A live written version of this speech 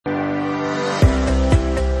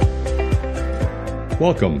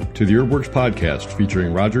Welcome to the HerbWorks podcast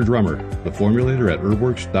featuring Roger Drummer, the formulator at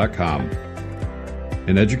herbworks.com.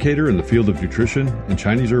 An educator in the field of nutrition and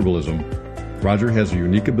Chinese herbalism, Roger has a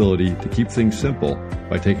unique ability to keep things simple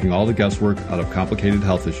by taking all the guesswork out of complicated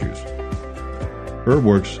health issues.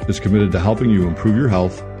 HerbWorks is committed to helping you improve your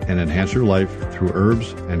health and enhance your life through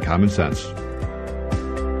herbs and common sense.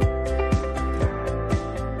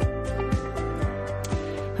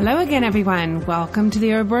 Hello again, everyone. Welcome to the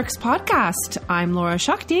HerbWorks podcast. I'm Laura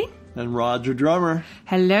Shakti. And Roger Drummer.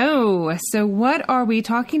 Hello. So what are we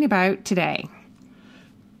talking about today?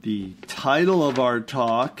 The title of our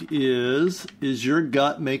talk is your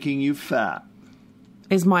gut making you fat?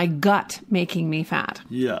 Is my gut making me fat?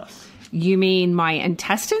 Yes. You mean my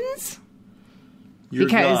intestines? Your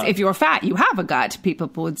because gut. if you're fat, you have a gut. People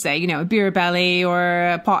would say, a beer belly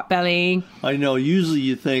or a pot belly. I know, usually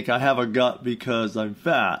you think I have a gut because I'm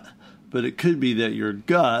fat, but it could be that your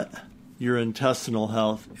gut, your intestinal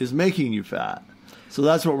health, is making you fat. So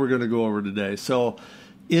that's what we're going to go over today. So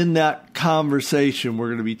in that conversation, we're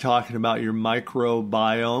going to be talking about your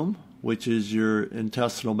microbiome, which is your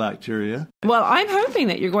intestinal bacteria. Well, I'm hoping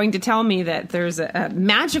that you're going to tell me that there's a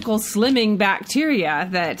magical slimming bacteria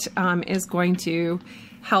that is going to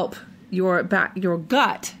help your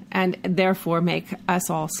gut and therefore make us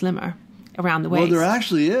all slimmer around the waist. Well, there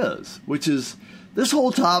actually is, which is, this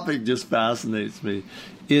whole topic just fascinates me.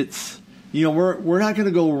 It's, we're not going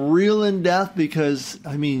to go real in depth because,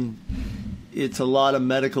 it's a lot of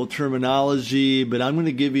medical terminology, but I'm going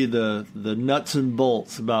to give you the nuts and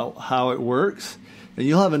bolts about how it works. And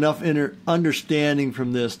you'll have enough understanding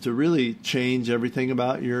from this to really change everything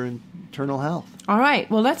about your internal health. All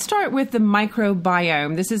right. Well, let's start with the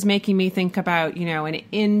microbiome. This is making me think about, an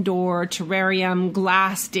indoor terrarium,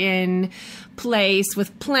 glassed-in place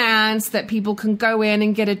with plants that people can go in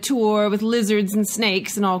and get a tour with lizards and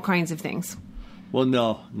snakes and all kinds of things. Well,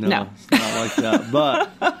 no, it's not like that.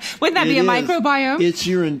 But wouldn't that be a microbiome? It's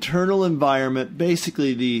your internal environment,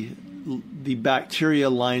 basically the bacteria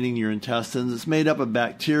lining your intestines. It's made up of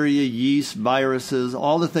bacteria, yeast, viruses,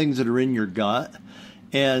 all the things that are in your gut.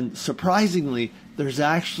 And surprisingly, there's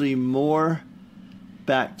actually more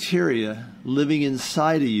bacteria living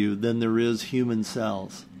inside of you than there is human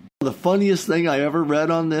cells. The funniest thing I ever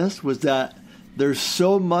read on this was that there's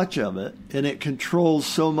so much of it, and it controls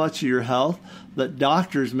so much of your health, that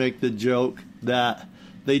doctors make the joke that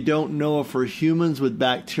they don't know if we're humans with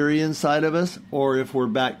bacteria inside of us or if we're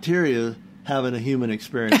bacteria having a human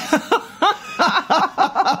experience.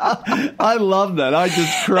 I love that. I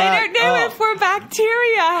just cracked I don't know up. if we're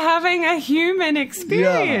bacteria having a human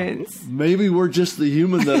experience. Yeah, maybe we're just the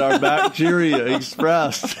human that our bacteria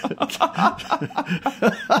expressed.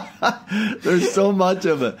 There's so much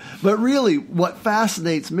of it. But really, what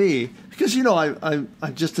fascinates me, because, I'm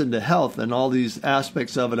just into health and all these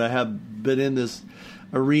aspects of it. I have been in this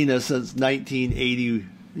arena since 1980,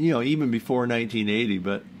 even before 1980.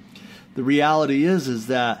 But the reality is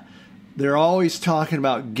that they're always talking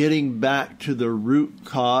about getting back to the root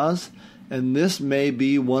cause, and this may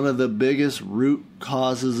be one of the biggest root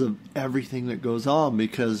causes of everything that goes on,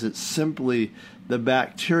 because it's simply the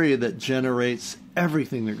bacteria that generates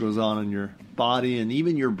everything that goes on in your body and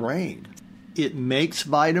even your brain. It makes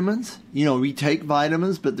vitamins. We take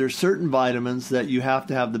vitamins, but there's certain vitamins that you have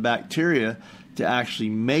to have the bacteria to actually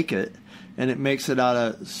make it. And it makes it out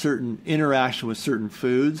of certain interaction with certain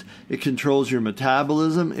foods. It controls your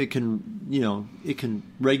metabolism. It can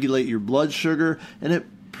regulate your blood sugar, and it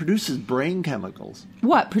produces brain chemicals.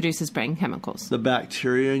 What produces brain chemicals? The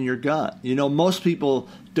bacteria in your gut. Most people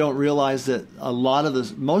don't realize that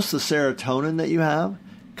most of the serotonin that you have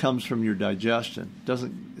comes from your digestion.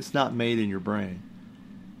 It's not made in your brain.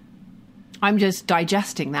 I'm just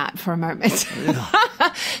digesting that for a moment. Yeah.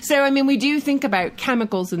 So, we do think about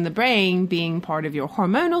chemicals in the brain being part of your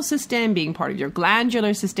hormonal system, being part of your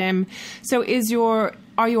glandular system. So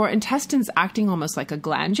are your intestines acting almost like a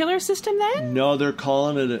glandular system then? No, they're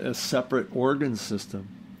calling it a separate organ system.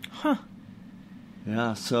 Huh.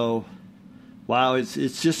 Yeah, so, wow, it's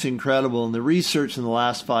just incredible. And the research in the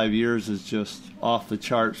last 5 years is just off the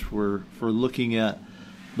charts for looking at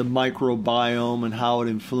the microbiome and how it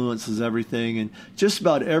influences everything. And just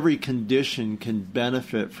about every condition can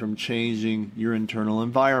benefit from changing your internal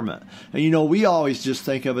environment. And, we always just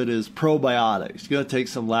think of it as probiotics. You're going to take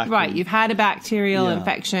some lactose. Right. You've had a bacterial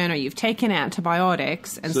infection or you've taken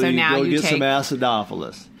antibiotics. And so now you get some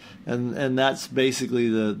acidophilus. And that's basically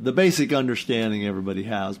the basic understanding everybody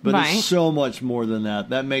has. But It's so much more than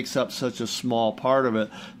that. That makes up such a small part of it.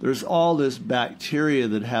 There's all this bacteria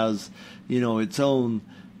that has, its own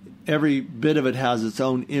every bit of it has its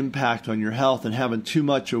own impact on your health, and having too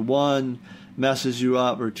much of one messes you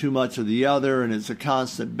up, or too much of the other, and it's a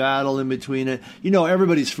constant battle in between it.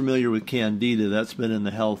 Everybody's familiar with Candida. That's been in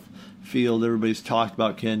the health field. Everybody's talked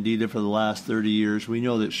about Candida for the last 30 years. We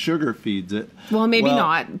know that sugar feeds it. Well, maybe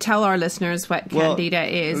not. Tell our listeners what Candida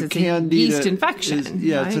is. It's a yeast infection.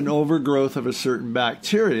 Right? It's an overgrowth of a certain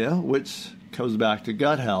bacteria, which goes back to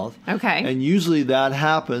gut health. Okay. And usually that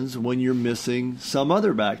happens when you're missing some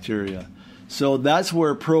other bacteria. So that's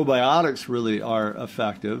where probiotics really are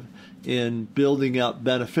effective in building up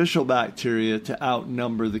beneficial bacteria to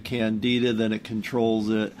outnumber the Candida, then it controls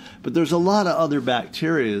it. But there's a lot of other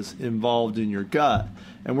bacteria involved in your gut,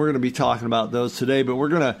 and we're going to be talking about those today, but we're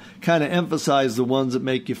going to kind of emphasize the ones that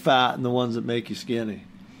make you fat and the ones that make you skinny.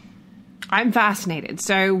 I'm fascinated.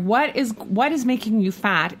 So what is making you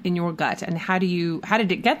fat in your gut, and how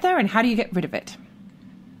did it get there, and how do you get rid of it?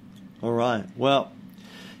 All right. Well,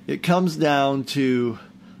 it comes down to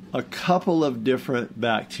a couple of different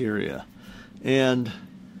bacteria. And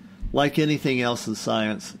like anything else in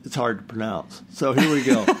science, it's hard to pronounce. So here we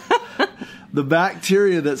go. The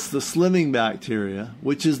bacteria that's the slimming bacteria,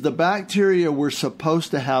 which is the bacteria we're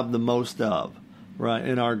supposed to have the most of, right,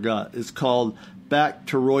 in our gut, is called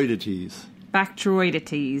Bacteroidetes.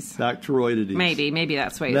 Bacteroidetes. Maybe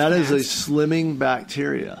that's the way it's That pronounced. is a slimming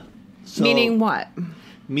bacteria. So, meaning what?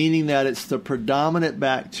 Meaning that it's the predominant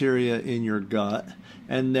bacteria in your gut,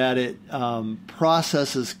 and that it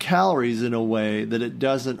processes calories in a way that it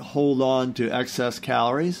doesn't hold on to excess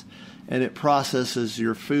calories, and it processes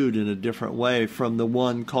your food in a different way from the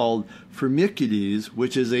one called Firmicutes,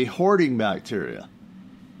 which is a hoarding bacteria.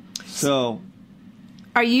 So,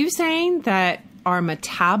 are you saying that our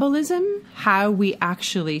metabolism, how we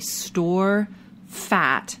actually store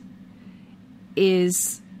fat,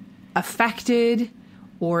 is affected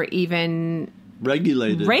or even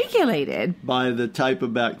regulated by the type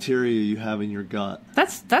of bacteria you have in your gut?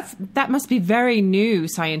 That must be very new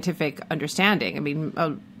scientific understanding. I mean,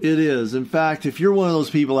 it is. In fact, if you're one of those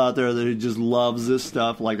people out there that just loves this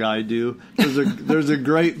stuff like I do, there's a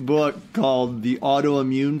great book called The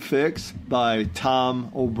Autoimmune Fix by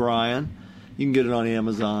Tom O'Brien. You can get it on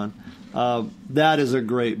Amazon. That is a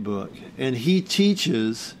great book, and he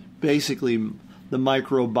teaches basically the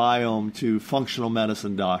microbiome to functional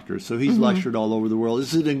medicine doctors. So he's lectured all over the world.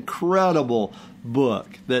 It's an incredible book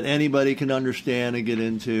that anybody can understand and get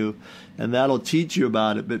into, and that'll teach you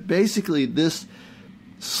about it. But basically, this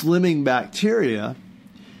slimming bacteria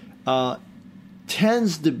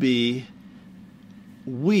tends to be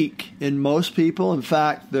weak in most people. In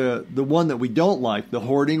fact, the one that we don't like, the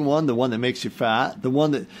hoarding one, the one that makes you fat, the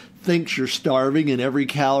one that thinks you're starving and every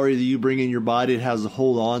calorie that you bring in your body it has to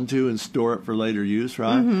hold on to and store it for later use,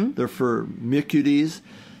 right? They're Firmicutes.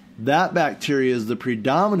 That bacteria is the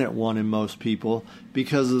predominant one in most people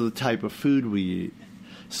because of the type of food we eat.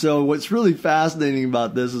 So what's really fascinating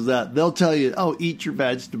about this is that they'll tell you, oh, eat your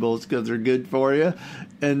vegetables because they're good for you.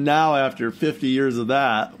 And now after 50 years of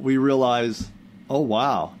that, we realize, oh,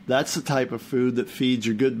 wow, that's the type of food that feeds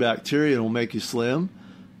your good bacteria and will make you slim.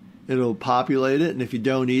 It'll populate it, and if you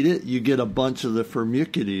don't eat it, you get a bunch of the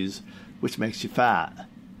Firmicutes, which makes you fat.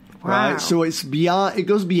 Wow. Right? So it's beyond. It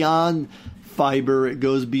goes beyond fiber. It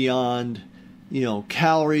goes beyond,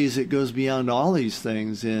 calories. It goes beyond all these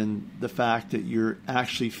things, in the fact that you're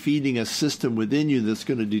actually feeding a system within you that's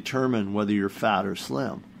going to determine whether you're fat or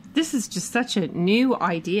slim. This is just such a new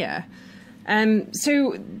idea.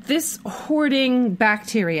 So this hoarding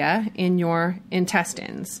bacteria in your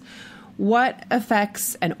intestines, what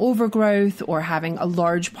affects an overgrowth or having a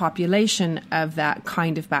large population of that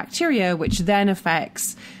kind of bacteria, which then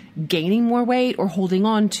affects gaining more weight or holding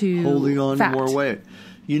on to fat? More weight?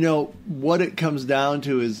 What it comes down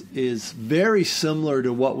to is very similar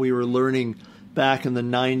to what we were learning back in the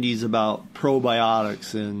 90s about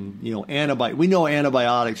probiotics and, antibiotics. We know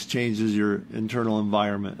antibiotics changes your internal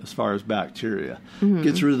environment as far as bacteria.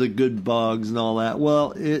 Gets rid of the good bugs and all that.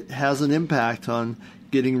 Well, it has an impact on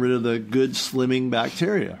getting rid of the good slimming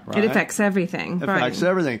bacteria, right? It affects everything. It affects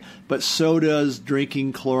everything. But so does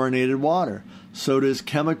drinking chlorinated water. So does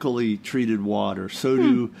chemically treated water. So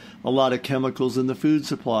do a lot of chemicals in the food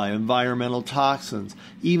supply, environmental toxins,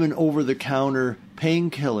 even over-the-counter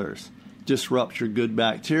painkillers disrupt your good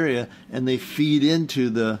bacteria, and they feed into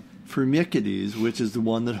the Firmicutes, which is the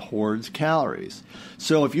one that hoards calories.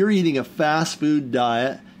 So if you're eating a fast food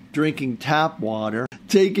diet, drinking tap water,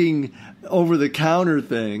 taking over-the-counter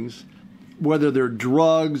things, whether they're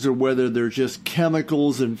drugs or whether they're just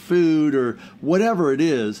chemicals in food or whatever it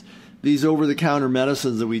is, these over-the-counter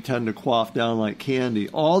medicines that we tend to quaff down like candy,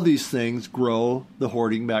 all these things grow the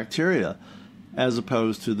hoarding bacteria as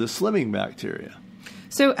opposed to the slimming bacteria.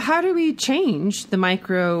 So how do we change the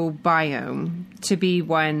microbiome to be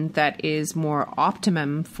one that is more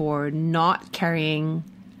optimum for not carrying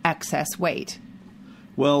excess weight?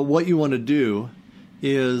 Well, what you want to do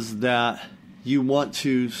is that you want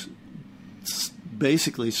to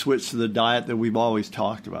basically switch to the diet that we've always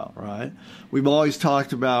talked about, right? We've always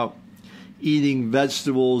talked about eating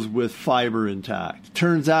vegetables with fiber intact.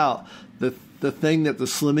 Turns out the thing that the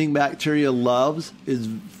slimming bacteria loves is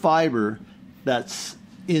fiber that's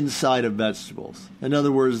inside of vegetables. In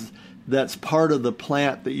other words, that's part of the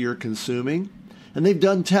plant that you're consuming. And they've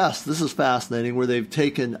done tests, this is fascinating, where they've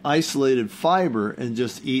taken isolated fiber and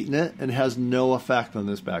just eaten it, and it has no effect on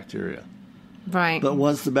this bacteria. Right. But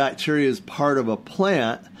once the bacteria is part of a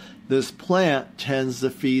plant, this plant tends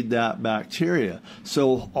to feed that bacteria.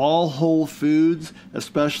 So all whole foods,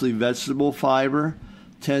 especially vegetable fiber,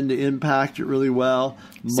 tend to impact it really well.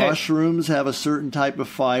 Mushrooms have a certain type of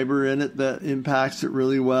fiber in it that impacts it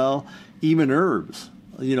really well. Even herbs.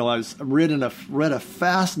 You know, I read a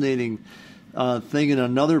fascinating thing in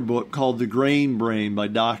another book called The Grain Brain by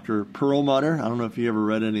Dr. Perlmutter. I don't know if you ever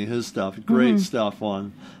read any of his stuff. Great stuff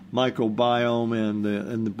on microbiome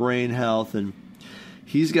and the brain health. And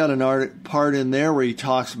he's got an part in there where he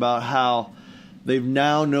talks about how they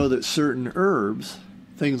now know that certain herbs,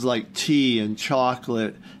 things like tea and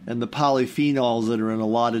chocolate and the polyphenols that are in a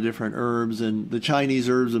lot of different herbs and the Chinese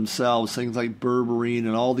herbs themselves, things like berberine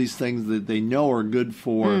and all these things that they know are good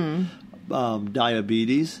for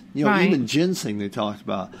diabetes. You know, even ginseng they talked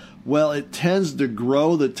about. Well, it tends to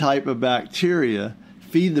grow the type of bacteria,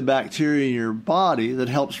 feed the bacteria in your body that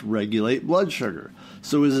helps regulate blood sugar.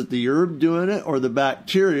 So is it the herb doing it, or the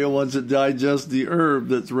bacteria once it digests the herb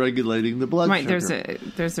that's regulating the blood sugar? Right,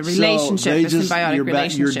 there's a relationship, a symbiotic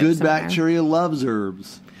relationship. Your good somehow. bacteria loves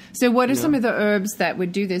herbs. So what are some of the herbs that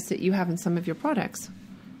would do this that you have in some of your products?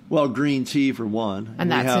 Well, green tea for one.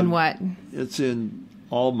 And that's in what? It's in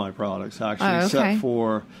all of my products, actually, okay. except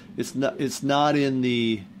for it's not in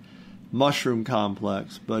the mushroom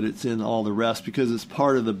complex, but it's in all the rest because it's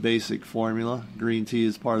part of the basic formula. Green tea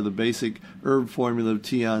is part of the basic herb formula of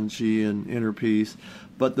Tianqi and Inner Peace.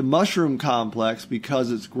 But the mushroom complex,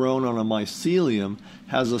 because it's grown on a mycelium,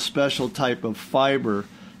 has a special type of fiber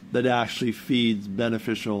that actually feeds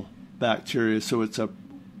beneficial bacteria. So it's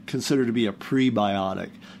considered to be a prebiotic.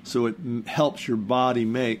 So it helps your body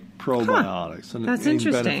make probiotics and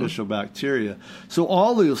beneficial bacteria. So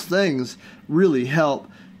all those things really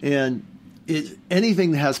help. And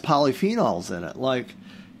anything that has polyphenols in it, like,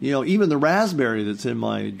 you know, even the raspberry that's in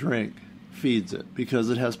my drink feeds it because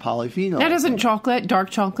it has polyphenols. Now, doesn't dark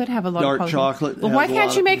chocolate have a lot of polyphenols? Dark chocolate. Well, why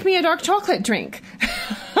can't you make me a dark chocolate drink?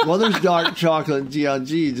 Well, there's dark chocolate in Tianqi.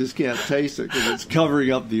 You just can't taste it because it's covering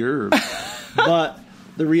up the herb. But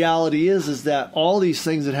the reality is that all these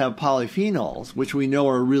things that have polyphenols, which we know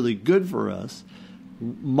are really good for us,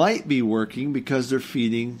 might be working because they're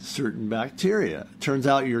feeding certain bacteria. It turns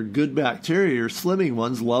out your good bacteria, your slimming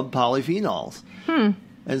ones, love polyphenols.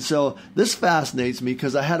 And so this fascinates me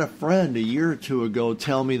because I had a friend a year or two ago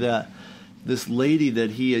tell me that this lady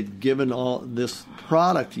that he had given all this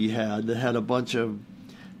product he had that had a bunch of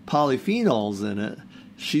polyphenols in it,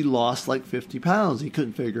 she lost like 50 pounds. He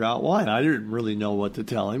couldn't figure out why. I didn't really know what to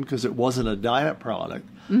tell him because it wasn't a diet product.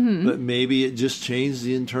 But maybe it just changed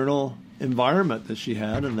the internal environment that she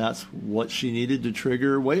had, and that's what she needed to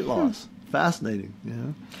trigger weight loss. Fascinating.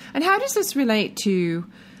 Yeah. And how does this relate to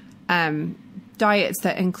diets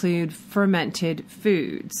that include fermented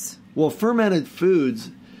foods? Well, fermented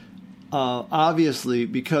foods, obviously,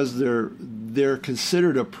 because they're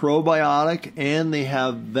considered a probiotic and they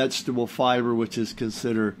have vegetable fiber, which is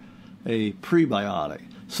considered a prebiotic.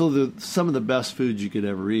 So they're some of the best foods you could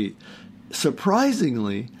ever eat.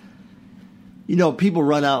 Surprisingly, you know, people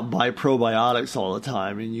run out and buy probiotics all the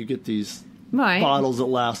time, and you get these bottles that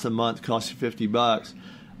last a month, cost you $50.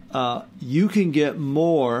 You can get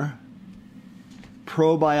more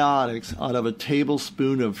probiotics out of a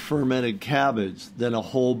tablespoon of fermented cabbage than a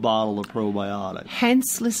whole bottle of probiotics.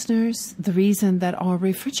 Hence, listeners, the reason that our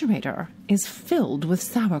refrigerator is filled with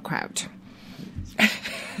sauerkraut.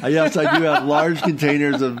 Yes, I do have large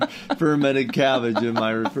containers of fermented cabbage in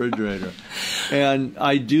my refrigerator. And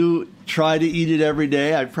I do try to eat it every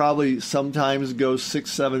day. I probably sometimes go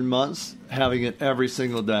 6-7 months having it every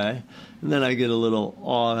single day. And then I get a little,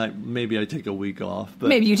 maybe I take a week off. But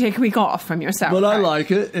maybe you take a week off from your sauerkraut. But I like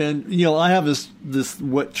it. And, you know, I have this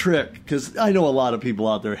what trick, because I know a lot of people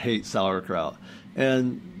out there hate sauerkraut.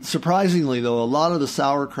 And surprisingly, though, a lot of the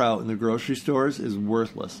sauerkraut in the grocery stores is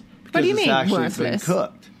worthless. What do you mean it's actually worthless? Been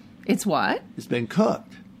cooked. It's what? It's been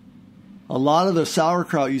cooked. A lot of the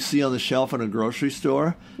sauerkraut you see on the shelf in a grocery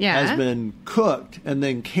store has been cooked and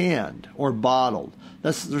then canned or bottled.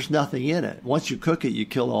 There's nothing in it. Once you cook it, you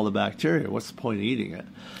kill all the bacteria. What's the point of eating it?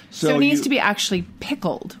 So it needs to be actually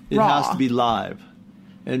pickled, raw. It has to be live.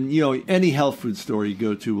 And, any health food store you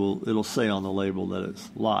go to, it'll say on the label that it's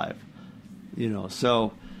live.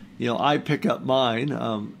 So, I pick up mine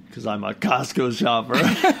because I'm a Costco shopper.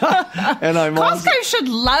 And Costco should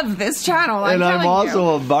love this channel. I'm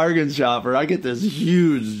also a bargain shopper. I get this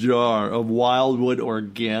huge jar of Wildwood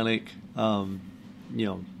organic,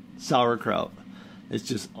 sauerkraut. It's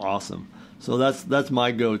just awesome. So that's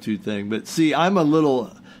my go-to thing. But see, I'm a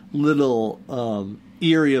little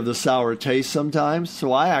eerie of the sour taste sometimes.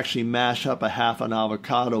 So I actually mash up a half an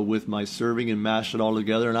avocado with my serving and mash it all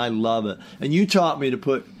together, and I love it. And you taught me to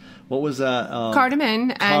put, what was that?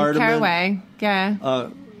 Cardamom and caraway. Yeah.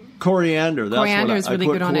 Coriander. Coriander is really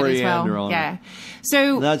good on it as well. Yeah.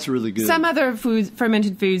 So that's really good. Some other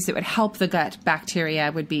fermented foods that would help the gut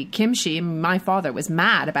bacteria would be kimchi. My father was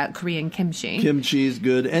mad about Korean kimchi. Kimchi is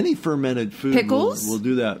good. Any fermented food Pickles? will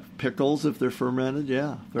do that. Pickles, if they're fermented,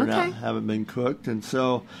 if they're haven't been cooked. And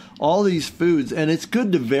so all these foods, and it's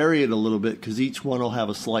good to vary it a little bit because each one will have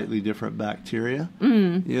a slightly different bacteria.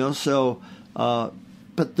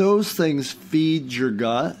 But those things feed your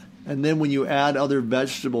gut. And then when you add other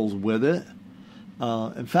vegetables with it,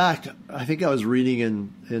 in fact, I think I was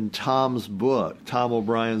reading in Tom's book, Tom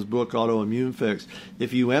O'Brien's book, Autoimmune Fix,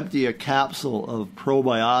 if you empty a capsule of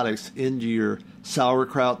probiotics into your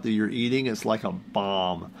sauerkraut that you're eating, it's like a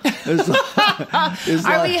bomb.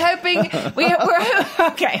 Are we hoping?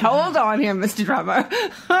 Okay, hold on here, Mr. Drummer.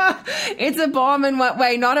 It's a bomb in what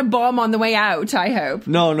way? Not a bomb on the way out, I hope.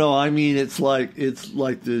 No. I mean, it's like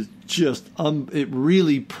the it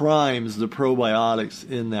really primes the probiotics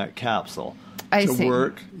in that capsule to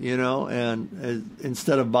work, and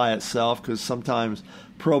instead of by itself, because sometimes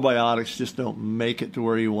probiotics just don't make it to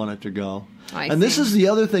where you want it to go. This is the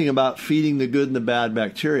other thing about feeding the good and the bad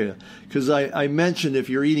bacteria, because I mentioned if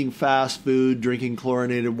you're eating fast food, drinking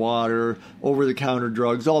chlorinated water, over-the-counter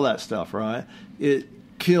drugs, all that stuff, right? It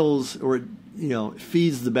kills or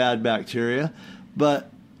feeds the bad bacteria, but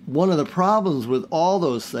one of the problems with all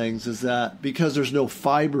those things is that because there's no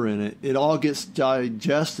fiber in it, it all gets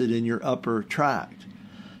digested in your upper tract.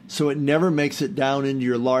 So it never makes it down into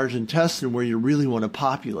your large intestine where you really want to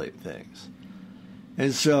populate things.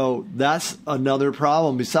 And so that's another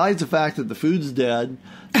problem. Besides the fact that the food's dead,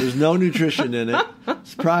 there's no nutrition in it,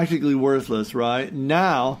 it's practically worthless, right?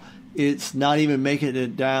 Now it's not even making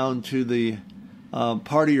it down to the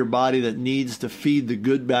part of your body that needs to feed the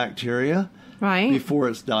good bacteria. Right. Before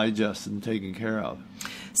it's digested and taken care of.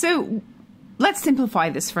 So let's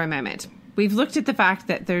simplify this for a moment. We've looked at the fact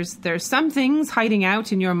that there's some things hiding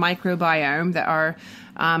out in your microbiome that are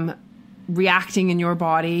reacting in your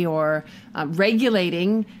body or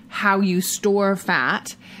regulating how you store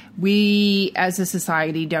fat. We, as a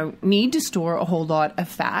society, don't need to store a whole lot of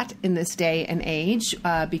fat in this day and age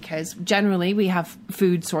because generally we have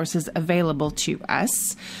food sources available to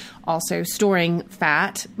us. Also, storing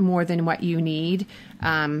fat more than what you need.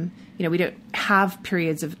 We don't have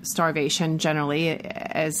periods of starvation generally,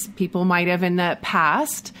 as people might have in the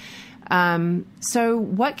past. So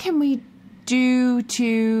what can we do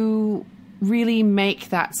to really make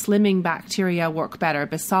that slimming bacteria work better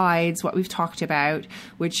besides what we've talked about,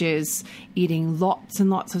 which is eating lots and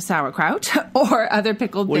lots of sauerkraut or other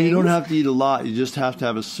pickled things? Well, you don't have to eat a lot. You just have to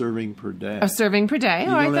have a serving per day. A serving per day?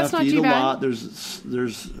 All right, that's not too bad. You don't have to eat a lot.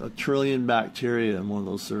 There's a trillion bacteria in one of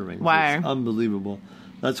those servings. Wow. It's unbelievable.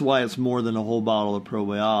 That's why it's more than a whole bottle of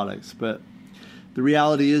probiotics. But the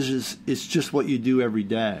reality is it's just what you do every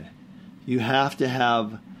day. You have to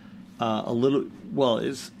have a little... Well,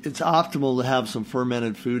 it's optimal to have some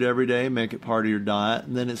fermented food every day, make it part of your diet.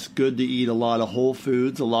 And then it's good to eat a lot of whole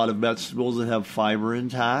foods, a lot of vegetables that have fiber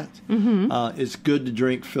intact. Mm-hmm. It's good to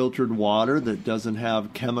drink filtered water that doesn't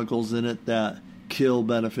have chemicals in it that kill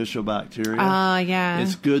beneficial bacteria. Yeah.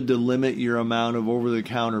 It's good to limit your amount of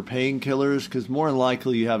over-the-counter painkillers because more than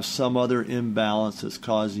likely you have some other imbalance that's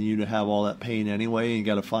causing you to have all that pain anyway, and you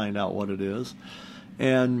got to find out what it is.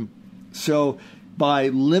 And so... by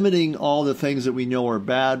limiting all the things that we know are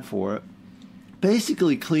bad for it,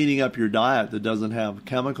 basically cleaning up your diet that doesn't have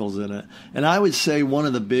chemicals in it. And I would say one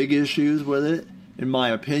of the big issues with it, in my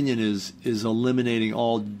opinion, is eliminating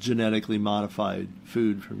all genetically modified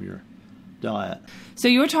food from your diet. So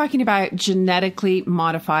you're talking about genetically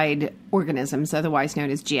modified organisms, otherwise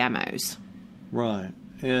known as GMOs. Right.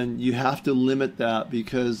 And you have to limit that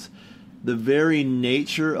because the very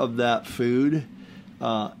nature of that food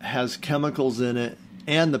has chemicals in it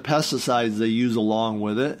and the pesticides they use along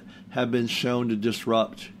with it have been shown to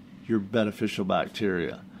disrupt your beneficial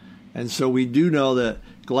bacteria. And so we do know that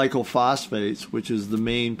glycophosphates, which is the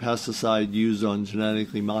main pesticide used on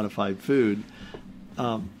genetically modified food,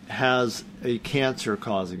 has a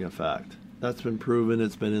cancer-causing effect. That's been proven.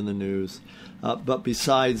 It's been in the news. But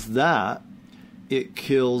besides that, it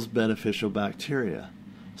kills beneficial bacteria.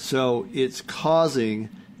 So it's causing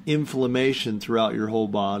inflammation throughout your whole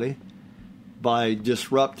body by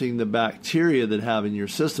disrupting the bacteria that have in your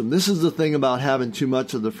system. This is the thing about having too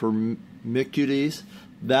much of the Firmicutes.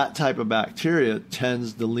 That type of bacteria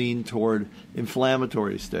tends to lean toward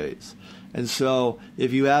inflammatory states. And so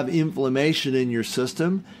if you have inflammation in your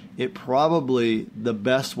system, it probably the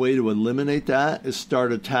best way to eliminate that is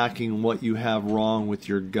start attacking what you have wrong with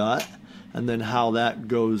your gut, and then how that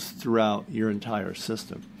goes throughout your entire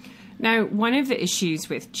system. Now, one of the issues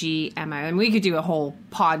with GMO, and we could do a whole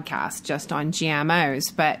podcast just on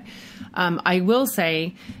GMOs, but I will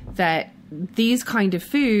say that these kind of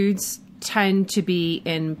foods tend to be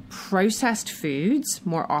in processed foods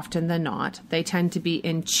more often than not. They tend to be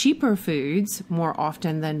in cheaper foods more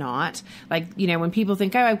often than not. Like, you know, when people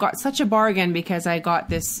think, oh, I've got such a bargain because I got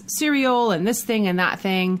this cereal and this thing and that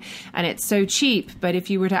thing, and it's so cheap. But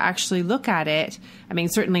if you were to actually look at it, I mean,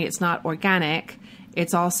 certainly it's not organic.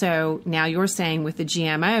 It's also, now you're saying with the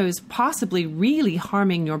GMOs, possibly really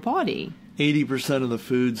harming your body. 80% of the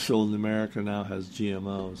food sold in America now has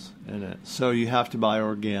GMOs in it. So you have to buy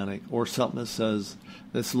organic or something that says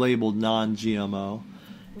that's labeled non-GMO.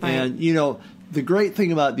 Right. And, you know, the great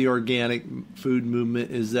thing about the organic food movement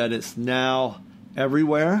is that it's now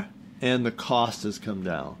everywhere and the cost has come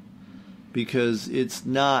down. Because it's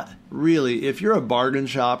not really, if you're a bargain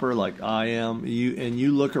shopper like I am, and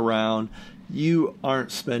you look around, you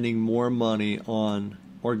aren't spending more money on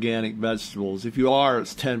organic vegetables. If you are,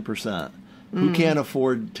 it's 10%. Who can't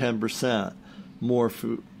afford 10% more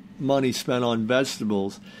money spent on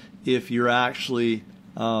vegetables if you're actually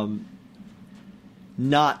not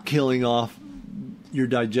killing off your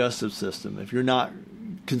digestive system, if you're not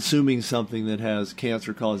consuming something that has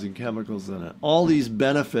cancer-causing chemicals in it? All these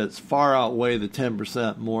benefits far outweigh the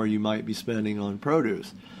 10% more you might be spending on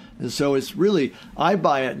produce. And so it's really, I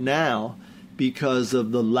buy it now because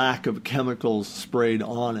of the lack of chemicals sprayed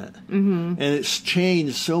on it. Mm-hmm. And it's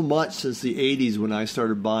changed so much since the 80s when I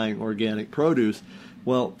started buying organic produce.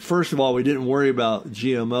 Well, first of all, we didn't worry about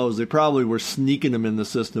GMOs. They probably were sneaking them in the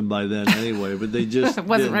system by then anyway, but they just it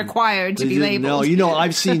wasn't required to be labeled. No, you know,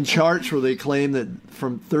 I've seen charts where they claim that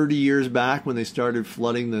from 30 years back when they started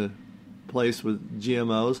flooding the place with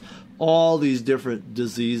GMOs, all these different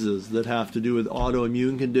diseases that have to do with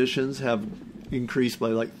autoimmune conditions have increased by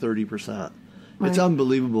like 30%. Right. It's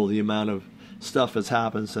unbelievable the amount of stuff that's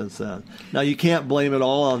happened since then. Now, you can't blame it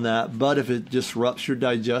all on that, but if it disrupts your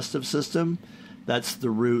digestive system, that's the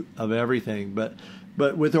root of everything. But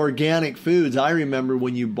with organic foods, I remember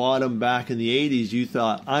when you bought them back in the 80s, you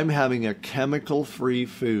thought, I'm having a chemical-free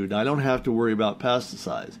food. I don't have to worry about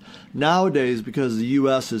pesticides. Nowadays, because the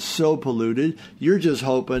U.S. is so polluted, you're just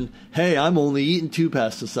hoping, hey, I'm only eating 2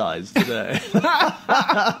 pesticides today.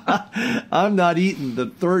 I'm not eating the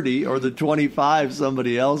 30 or the 25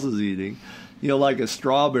 somebody else is eating. You know, like a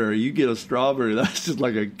strawberry. You get a strawberry, that's just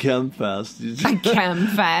like a chem fest. A chem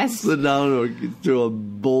fest. Sit down to a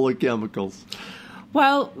bowl of chemicals.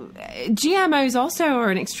 Well, GMOs also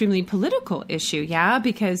are an extremely political issue, yeah,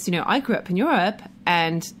 because, you know, I grew up in Europe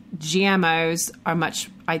and GMOs are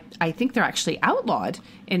I think they're actually outlawed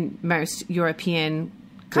in most European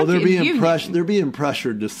countries. Well, they're being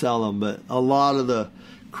pressured to sell them, but a lot of the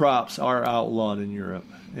crops are outlawed in Europe.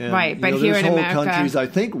 And, right, but here in America, countries, I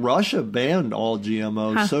think Russia banned all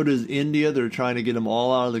GMOs. Huh. So does India. They're trying to get them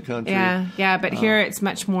all out of the country. Yeah, but here it's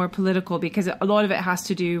much more political because a lot of it has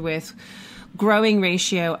to do with growing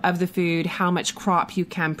ratio of the food, how much crop you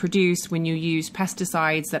can produce when you use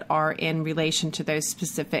pesticides that are in relation to those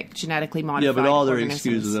specific genetically modified organisms. Yeah, but all their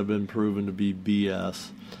excuses have been proven to be BS.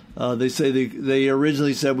 They say they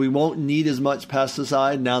originally said we won't need as much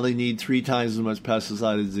pesticide. Now they need 3 times as much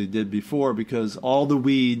pesticide as they did before because all the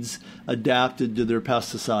weeds adapted to their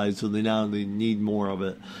pesticides, so they need more of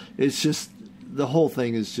it. It's just, the whole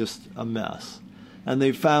thing is just a mess. And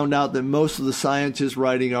they found out that most of the scientists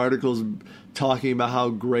writing articles talking about how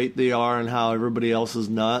great they are and how everybody else is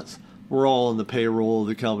nuts, we're all on the payroll of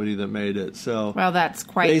the company that made it. So, well, that's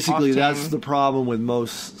quite basically often. That's the problem with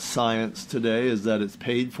most science today, is that it's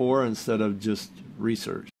paid for instead of just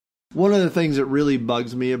research. One of the things that really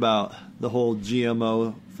bugs me about the whole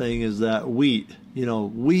GMO thing is that wheat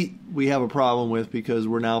we have a problem with because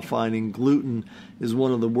we're now finding gluten is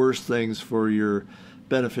one of the worst things for your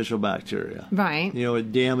beneficial bacteria. Right. You know,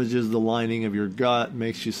 it damages the lining of your gut,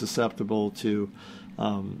 makes you susceptible to,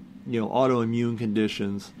 autoimmune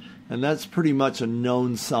conditions. And that's pretty much a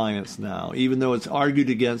known science now, even though it's argued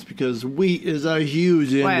against because wheat is a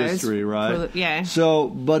huge industry, right? Yeah. So,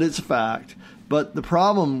 but it's a fact. But the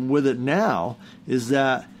problem with it now is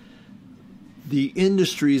that the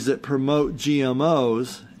industries that promote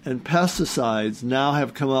GMOs and pesticides now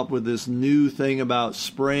have come up with this new thing about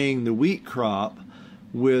spraying the wheat crop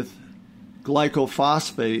with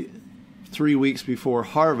glyphosate 3 weeks before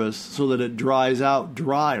harvest so that it dries out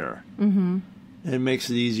drier. Mm-hmm. And makes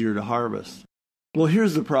it easier to harvest. Well,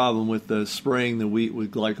 here's the problem with the spraying the wheat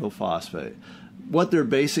with glyphosate. What they're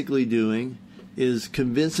basically doing is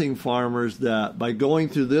convincing farmers that by going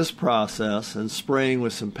through this process and spraying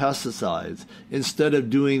with some pesticides, instead of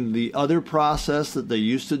doing the other process that they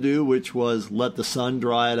used to do, which was let the sun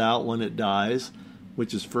dry it out when it dies,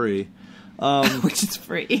 which is free. Which is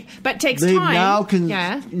free, but takes they've time.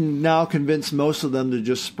 Now convinced most of them to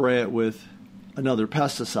just spray it with another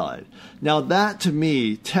pesticide. Now that to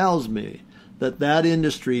me tells me that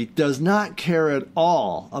industry does not care at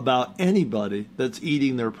all about anybody that's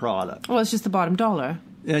eating their product. Well, it's just the bottom dollar.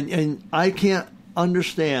 And I can't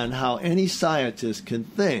understand how any scientist can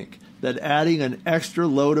think that adding an extra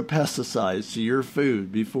load of pesticides to your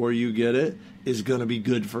food before you get it is going to be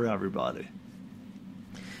good for everybody.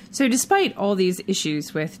 So despite all these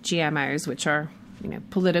issues with GMOs, which are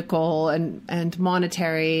political and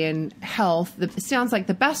monetary and health, it sounds like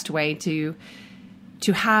the best way to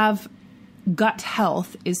have gut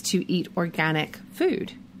health is to eat organic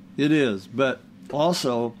food. It is, but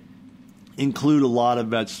also include a lot of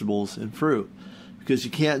vegetables and fruit, because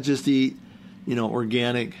you can't just eat,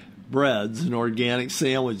 organic breads and organic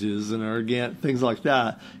sandwiches and organic things like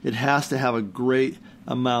that. It has to have a great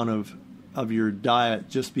amount of your diet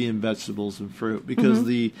just being vegetables and fruit, because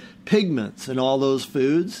the pigments in all those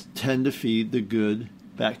foods tend to feed the good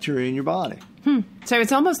bacteria in your body. So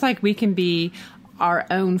it's almost like we can be our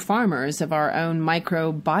own farmers of our own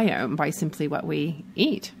microbiome by simply what we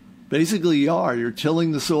eat. Basically, you're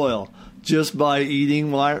tilling the soil just by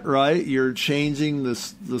eating right. You're changing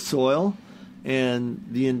the soil and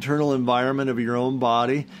the internal environment of your own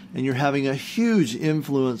body, and you're having a huge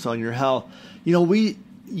influence on your health.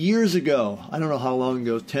 Years ago, I don't know how long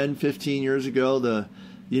ago, 10, 15 years ago, the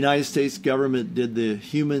United States government did the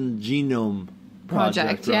Human Genome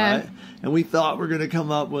Project, right? Yeah. And we thought we're going to come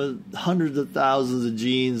up with hundreds of thousands of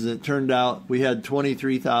genes, and it turned out we had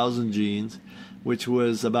 23,000 genes, which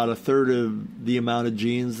was about a third of the amount of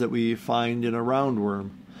genes that we find in a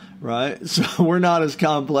roundworm. Right? So we're not as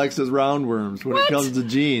complex as roundworms when it comes to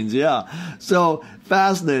genes. Yeah. So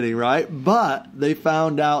fascinating, right? But they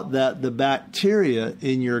found out that the bacteria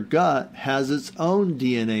in your gut has its own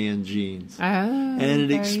DNA and genes. And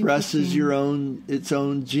it expresses its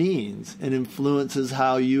own genes and influences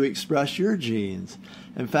how you express your genes.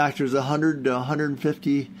 In fact, there's 100 to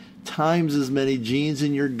 150 times as many genes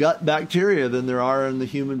in your gut bacteria than there are in the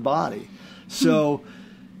human body. So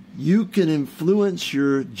you can influence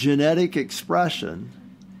your genetic expression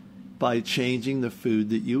by changing the food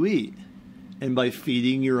that you eat and by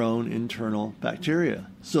feeding your own internal bacteria.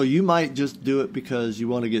 So you might just do it because you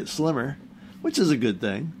want to get slimmer, which is a good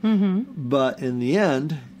thing. But in the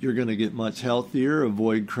end, you're going to get much healthier,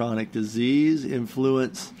 avoid chronic disease,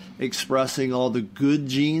 influence expressing all the good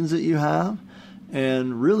genes that you have,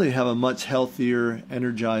 and really have a much healthier,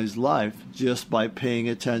 energized life just by paying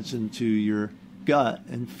attention to your gut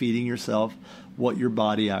and feeding yourself what your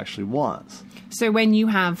body actually wants. So when you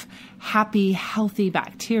have happy, healthy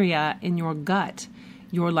bacteria in your gut,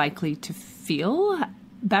 you're likely to feel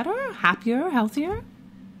better, happier, healthier?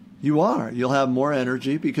 You are. You'll have more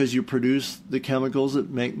energy because you produce the chemicals that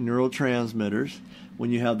make neurotransmitters when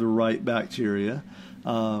you have the right bacteria.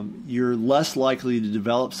 You're less likely to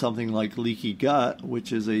develop something like leaky gut,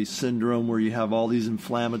 which is a syndrome where you have all these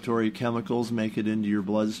inflammatory chemicals make it into your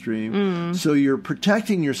bloodstream. So you're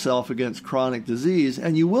protecting yourself against chronic disease,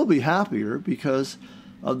 and you will be happier because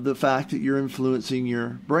of the fact that you're influencing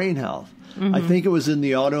your brain health. I think it was in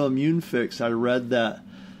the Autoimmune Fix I read that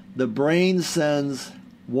the brain sends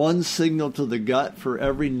one signal to the gut for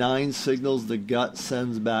every 9 signals the gut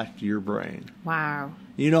sends back to your brain. Wow.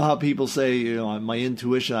 You know how people say, my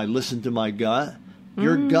intuition, I listen to my gut?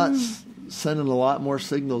 Your gut's sending a lot more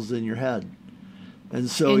signals than your head. And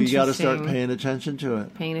so you got to start paying attention to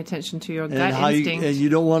it. Paying attention to your gut instinct. And you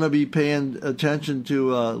don't want to be paying attention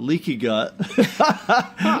to a leaky gut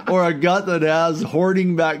or a gut that has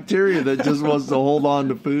hoarding bacteria that just wants to hold on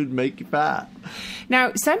to food and make you fat.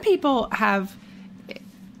 Now, some people have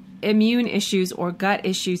immune issues or gut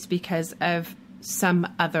issues because of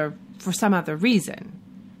for some other reason,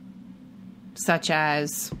 such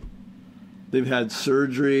as they've had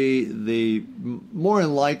surgery. More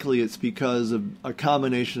than likely it's because of a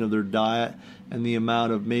combination of their diet and the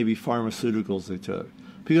amount of maybe pharmaceuticals they took.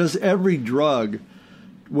 Because every drug,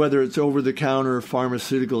 whether it's over-the-counter or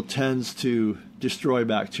pharmaceutical, tends to destroy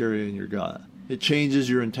bacteria in your gut. It changes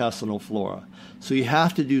your intestinal flora. So you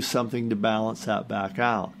have to do something to balance that back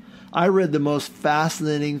out. I read the most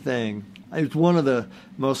fascinating thing. It's one of the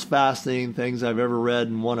most fascinating things I've ever read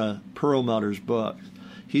in one of Perlmutter's books.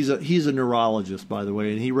 He's a neurologist, by the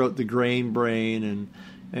way, and he wrote The Grain Brain,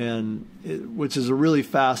 which is a really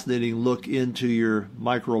fascinating look into your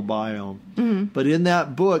microbiome. Mm-hmm. But in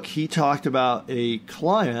that book, he talked about a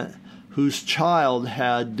client whose child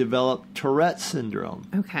had developed Tourette's syndrome.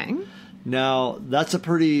 Okay. Now, that's a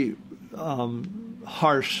pretty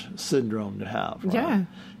harsh syndrome to have, right? Yeah.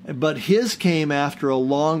 But his came after a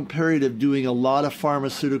long period of doing a lot of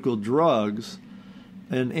pharmaceutical drugs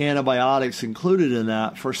and antibiotics included in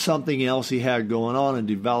that for something else he had going on and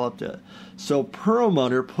developed it. So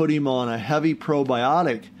Perlmutter put him on a heavy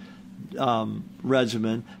probiotic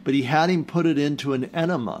regimen, but he had him put it into an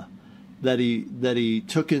enema that he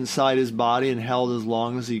took inside his body and held as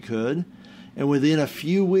long as he could. And within a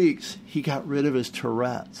few weeks, he got rid of his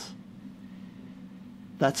Tourette's.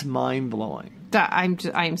 That's mind-blowing.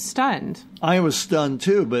 I'm stunned. I was stunned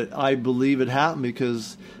too, but I believe it happened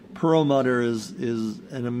because Perlmutter is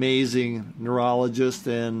an amazing neurologist,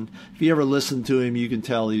 and if you ever listen to him, you can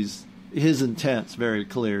tell his intent's very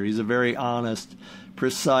clear. He's a very honest,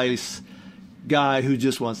 precise guy who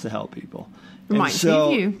just wants to help people. Reminds me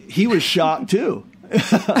of you. He was shocked too.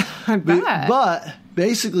 I bet. But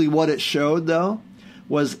basically what it showed, though,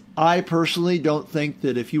 was I personally don't think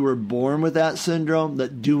that if you were born with that syndrome,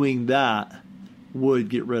 that doing that would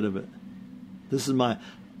get rid of it.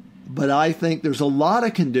 But I think there's a lot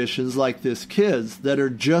of conditions like this kid's that are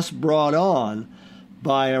just brought on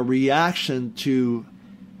by a reaction to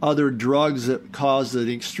other drugs that cause an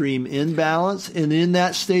extreme imbalance. And in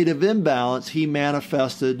that state of imbalance, he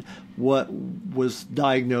manifested what was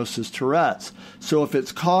diagnosed as Tourette's. So if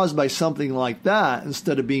it's caused by something like that,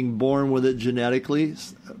 instead of being born with it genetically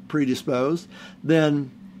predisposed,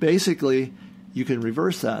 then basically you can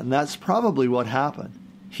reverse that. And that's probably what happened.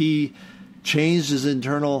 He changed his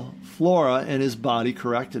internal flora and his body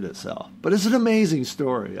corrected itself. But it's an amazing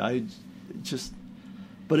story.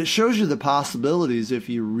 But it shows you the possibilities if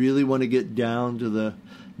you really want to get down to the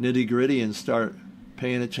nitty-gritty and start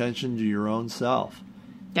paying attention to your own self.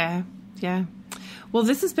 Yeah. Well,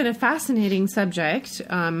 this has been a fascinating subject.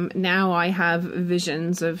 Now I have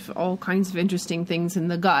visions of all kinds of interesting things in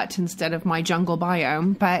the gut instead of my jungle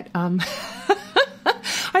biome. But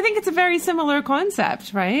I think it's a very similar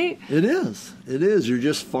concept, right? It is. You're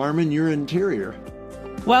just farming your interior.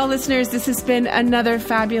 Well, listeners, this has been another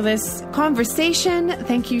fabulous conversation.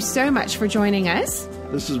 Thank you so much for joining us.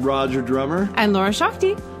 This is Roger Drummer. And Laura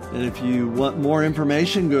Shofty. And if you want more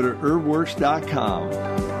information, go to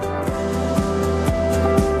herbworks.com.